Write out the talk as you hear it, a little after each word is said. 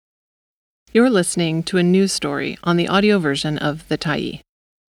You're listening to a news story on the audio version of The Tyee.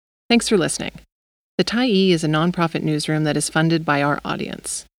 Thanks for listening. The Tyee is a nonprofit newsroom that is funded by our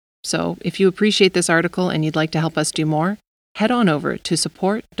audience. So, if you appreciate this article and you'd like to help us do more, head on over to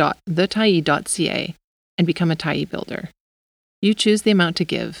support.thetyee.ca and become a Tyee builder. You choose the amount to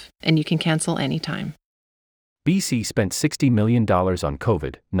give, and you can cancel anytime. BC spent $60 million on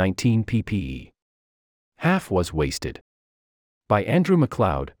COVID-19 PPE. Half was wasted. By Andrew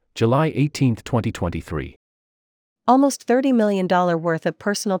McLeod, July 18, 2023. Almost $30 million worth of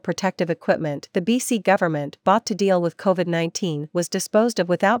personal protective equipment the BC government bought to deal with COVID-19 was disposed of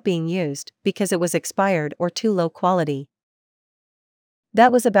without being used because it was expired or too low quality.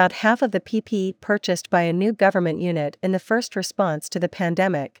 That was about half of the PPE purchased by a new government unit in the first response to the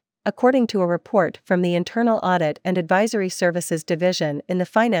pandemic, according to a report from the Internal Audit and Advisory Services Division in the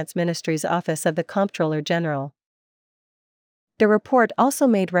Finance Ministry's Office of the Comptroller General. The report also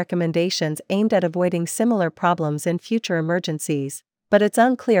made recommendations aimed at avoiding similar problems in future emergencies, but it's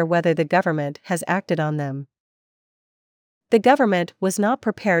unclear whether the government has acted on them. The government was not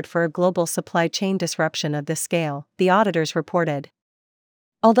prepared for a global supply chain disruption of this scale, the auditors reported.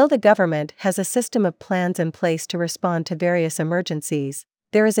 Although the government has a system of plans in place to respond to various emergencies,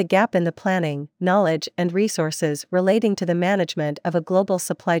 there is a gap in the planning, knowledge, and resources relating to the management of a global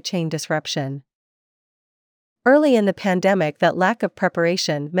supply chain disruption. Early in the pandemic, that lack of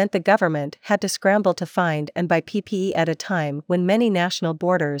preparation meant the government had to scramble to find and buy PPE at a time when many national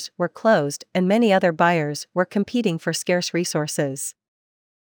borders were closed and many other buyers were competing for scarce resources.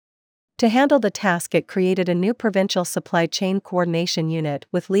 To handle the task, it created a new provincial supply chain coordination unit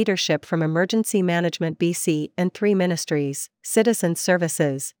with leadership from Emergency Management BC and 3 ministries: Citizen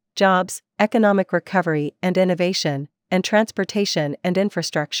Services, Jobs, Economic Recovery and Innovation, and Transportation and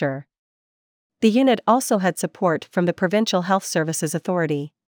Infrastructure. The unit also had support from the Provincial Health Services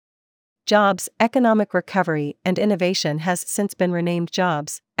Authority. Jobs, Economic Recovery and Innovation has since been renamed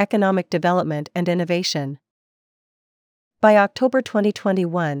Jobs, Economic Development and Innovation. By October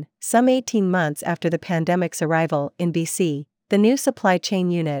 2021, some 18 months after the pandemic's arrival in BC, the new supply chain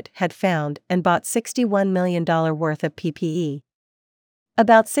unit had found and bought $61 million worth of PPE.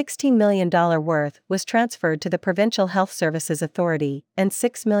 About $16 million worth was transferred to the Provincial Health Services Authority, and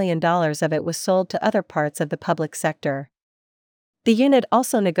 $6 million of it was sold to other parts of the public sector. The unit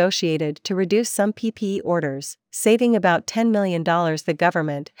also negotiated to reduce some PPE orders, saving about $10 million the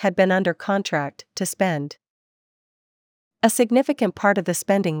government had been under contract to spend. A significant part of the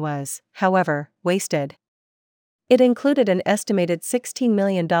spending was, however, wasted. It included an estimated $16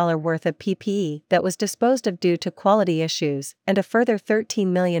 million worth of PPE that was disposed of due to quality issues and a further $13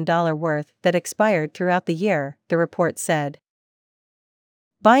 million worth that expired throughout the year, the report said.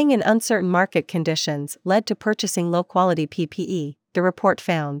 Buying in uncertain market conditions led to purchasing low-quality PPE, the report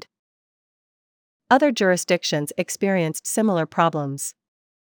found. Other jurisdictions experienced similar problems.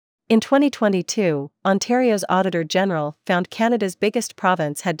 In 2022, Ontario's Auditor General found Canada's biggest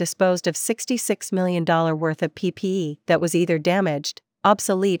province had disposed of $66 million worth of PPE that was either damaged,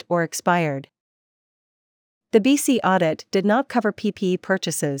 obsolete, or expired. The BC audit did not cover PPE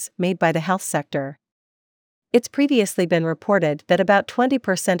purchases made by the health sector. It's previously been reported that about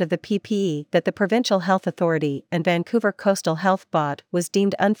 20% of the PPE that the Provincial Health Authority and Vancouver Coastal Health bought was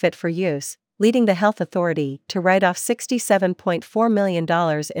deemed unfit for use, leading the Health Authority to write off $67.4 million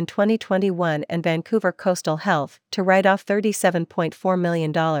in 2021 and Vancouver Coastal Health to write off $37.4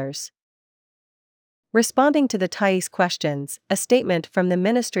 million. Responding to the Tyee's questions, a statement from the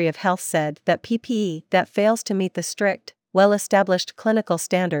Ministry of Health said that PPE that fails to meet the strict, well-established clinical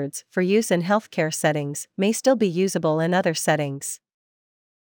standards for use in healthcare settings may still be usable in other settings.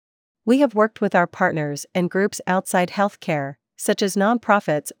 We have worked with our partners and groups outside healthcare, such as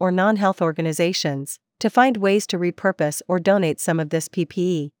nonprofits or non-health organizations, to find ways to repurpose or donate some of this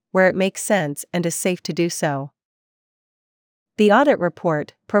PPE, where it makes sense and is safe to do so. The audit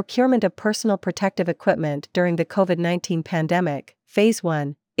report, Procurement of Personal Protective Equipment During the COVID-19 Pandemic, Phase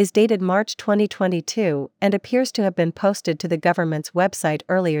 1, is dated March 2022 and appears to have been posted to the government's website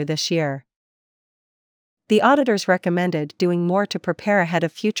earlier this year. The auditors recommended doing more to prepare ahead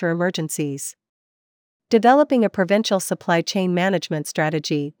of future emergencies. Developing a provincial supply chain management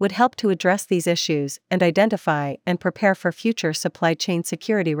strategy would help to address these issues and identify and prepare for future supply chain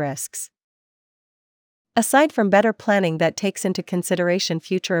security risks. Aside from better planning that takes into consideration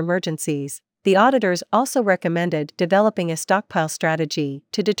future emergencies, the auditors also recommended developing a stockpile strategy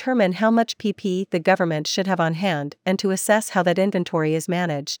to determine how much PPE the government should have on hand and to assess how that inventory is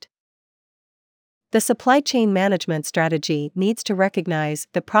managed. The supply chain management strategy needs to recognize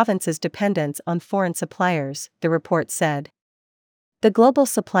the province's dependence on foreign suppliers, the report said. The global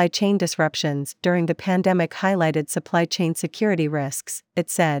supply chain disruptions during the pandemic highlighted supply chain security risks, it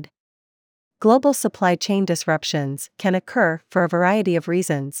said. Global supply chain disruptions can occur for a variety of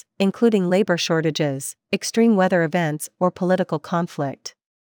reasons, including labor shortages, extreme weather events, or political conflict.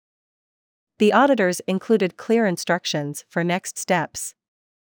 The auditors included clear instructions for next steps.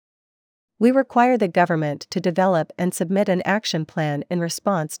 We require the government to develop and submit an action plan in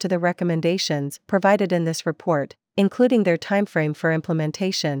response to the recommendations provided in this report, including their timeframe for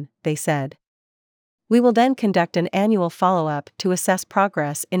implementation, they said. We will then conduct an annual follow-up to assess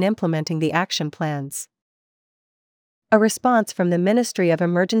progress in implementing the action plans. A response from the Ministry of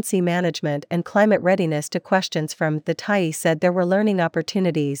Emergency Management and Climate Readiness to questions from the TAI said there were learning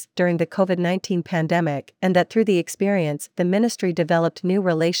opportunities during the COVID-19 pandemic and that through the experience the ministry developed new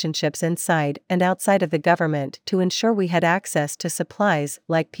relationships inside and outside of the government to ensure we had access to supplies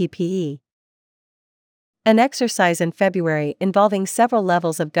like PPE. An exercise in February involving several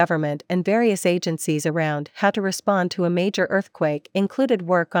levels of government and various agencies around how to respond to a major earthquake included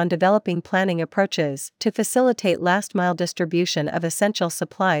work on developing planning approaches to facilitate last-mile distribution of essential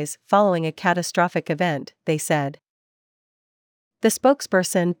supplies following a catastrophic event, they said. The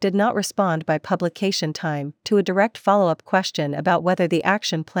spokesperson did not respond by publication time to a direct follow-up question about whether the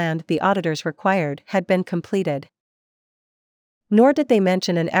action plan the auditors required had been completed. Nor did they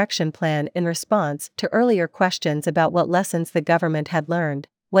mention an action plan in response to earlier questions about what lessons the government had learned,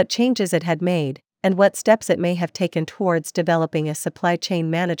 what changes it had made, and what steps it may have taken towards developing a supply chain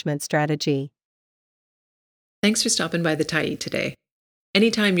management strategy. Thanks for stopping by the TAI today.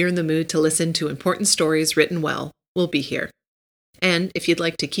 Anytime you're in the mood to listen to important stories written well, we'll be here. And if you'd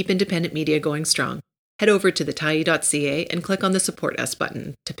like to keep independent media going strong, head over to thetai.ca and click on the Support Us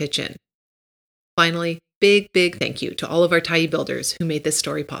button to pitch in. Finally, big thank you to all of our TAI builders who made this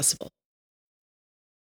story possible.